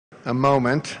a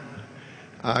moment,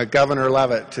 Governor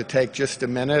Leavitt to take just a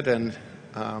minute and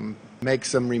make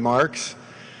some remarks.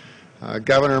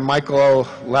 Governor Michael O.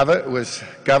 Leavitt was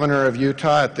governor of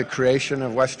Utah at the creation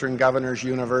of Western Governors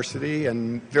University.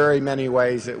 In very many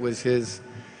ways, it was his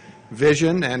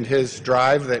vision and his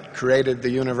drive that created the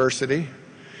university.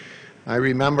 I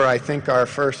remember, I think our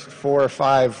first 4 or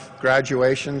 5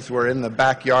 graduations were in the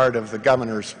backyard of the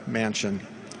governor's mansion.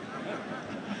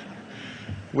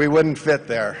 We wouldn't fit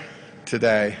there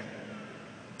today.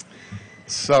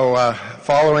 So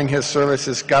following his service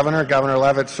as governor, Governor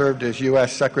Leavitt served as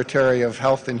U.S. Secretary of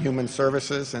Health and Human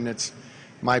Services, and it's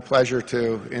my pleasure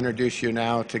to introduce you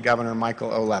now to Governor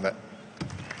Michael O. Leavitt.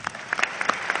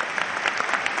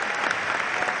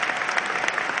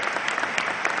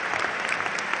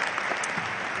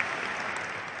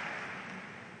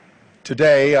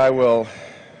 Today I will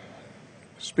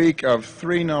speak of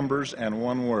 3 numbers and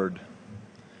 1 word.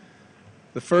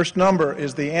 The first number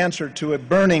is the answer to a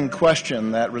burning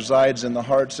question that resides in the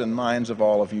hearts and minds of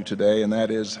all of you today, and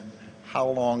that is, how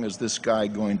long is this guy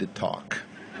going to talk?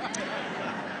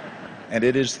 And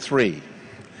it is 3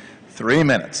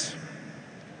 minutes.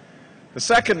 The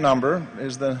second number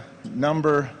is the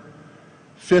number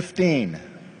 15.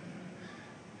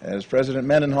 As President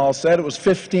Mendenhall said, it was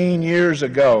 15 years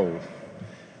ago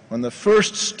when the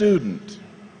first student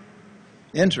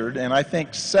entered, and I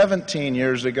think 17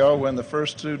 years ago when the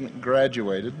first student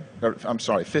graduated, or I'm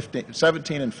sorry,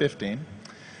 17 and 15.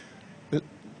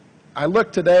 I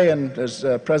looked today, and as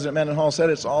President Mendenhall said,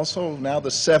 it's also now the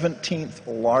 17th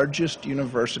largest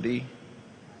university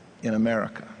in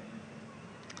America.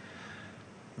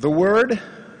 The word,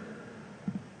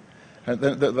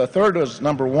 the third was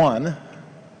number 1,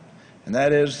 and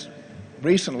that is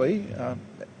recently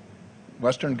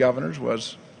Western Governors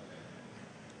was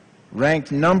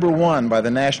ranked number 1 by the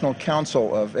National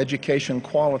Council of Education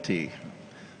Quality,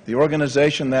 the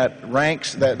organization that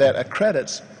ranks, that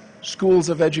accredits schools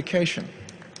of education.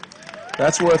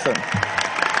 That's worth it.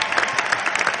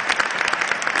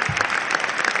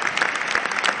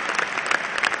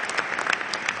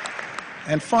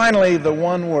 And finally, the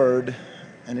 1 word,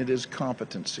 and it is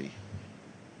competency.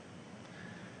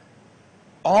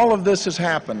 All of this has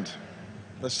happened,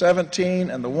 the 17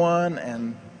 and the 1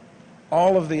 and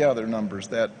all of the other numbers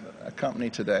that accompany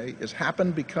today, has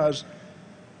happened because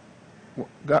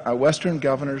Western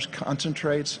Governors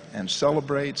concentrates and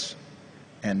celebrates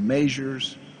and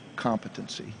measures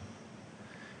competency.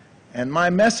 And my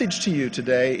message to you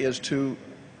today is to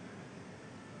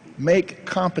make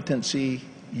competency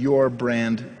your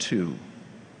brand too.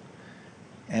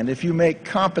 And if you make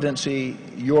competency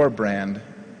your brand,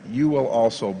 you will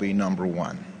also be number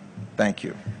 1. Thank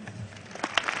you.